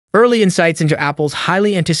Early insights into Apple's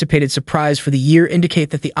highly anticipated surprise for the year indicate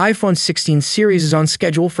that the iPhone 16 series is on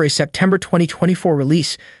schedule for a September 2024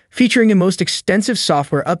 release, featuring the most extensive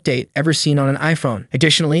software update ever seen on an iPhone.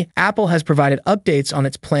 Additionally, Apple has provided updates on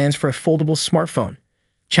its plans for a foldable smartphone,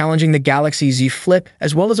 challenging the Galaxy Z Flip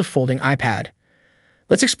as well as a folding iPad.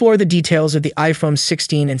 Let's explore the details of the iPhone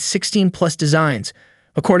 16 and 16 Plus designs.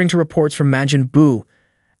 According to reports from Majin Buu,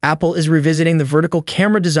 Apple is revisiting the vertical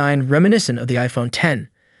camera design reminiscent of the iPhone X.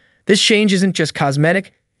 This change isn't just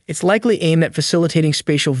cosmetic, it's likely aimed at facilitating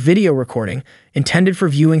spatial video recording, intended for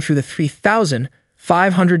viewing through the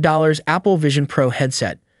 $3,500 Apple Vision Pro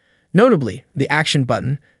headset. Notably, the Action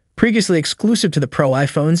button, previously exclusive to the Pro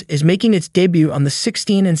iPhones, is making its debut on the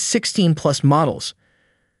 16 and 16 Plus models.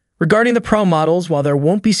 Regarding the Pro models, while there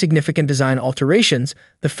won't be significant design alterations,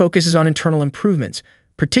 the focus is on internal improvements,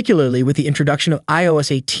 particularly with the introduction of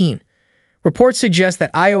iOS 18. Reports suggest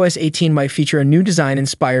that iOS 18 might feature a new design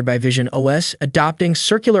inspired by Vision OS, adopting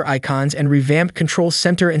circular icons and revamped control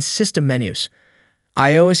center and system menus.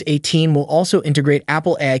 iOS 18 will also integrate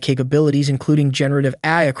Apple AI capabilities, including generative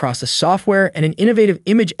AI across the software and an innovative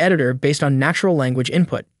image editor based on natural language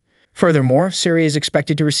input. Furthermore, Siri is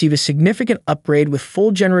expected to receive a significant upgrade with full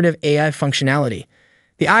generative AI functionality.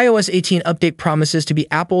 The iOS 18 update promises to be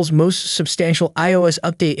Apple's most substantial iOS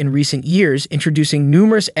update in recent years, introducing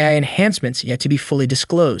numerous AI enhancements yet to be fully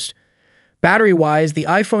disclosed. Battery-wise, the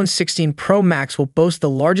iPhone 16 Pro Max will boast the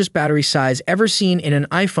largest battery size ever seen in an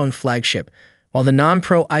iPhone flagship, while the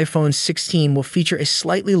non-Pro iPhone 16 will feature a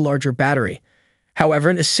slightly larger battery.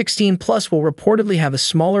 However, the 16 Plus will reportedly have a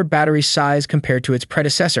smaller battery size compared to its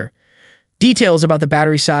predecessor. Details about the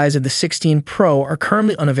battery size of the 16 Pro are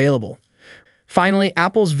currently unavailable. Finally,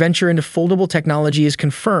 Apple's venture into foldable technology is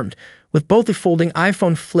confirmed, with both a folding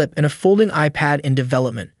iPhone Flip and a folding iPad in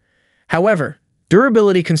development. However,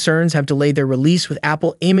 durability concerns have delayed their release, with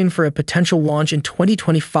Apple aiming for a potential launch in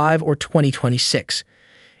 2025 or 2026.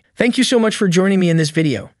 Thank you so much for joining me in this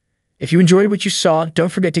video. If you enjoyed what you saw, don't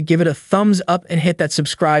forget to give it a thumbs up and hit that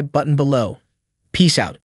subscribe button below. Peace out.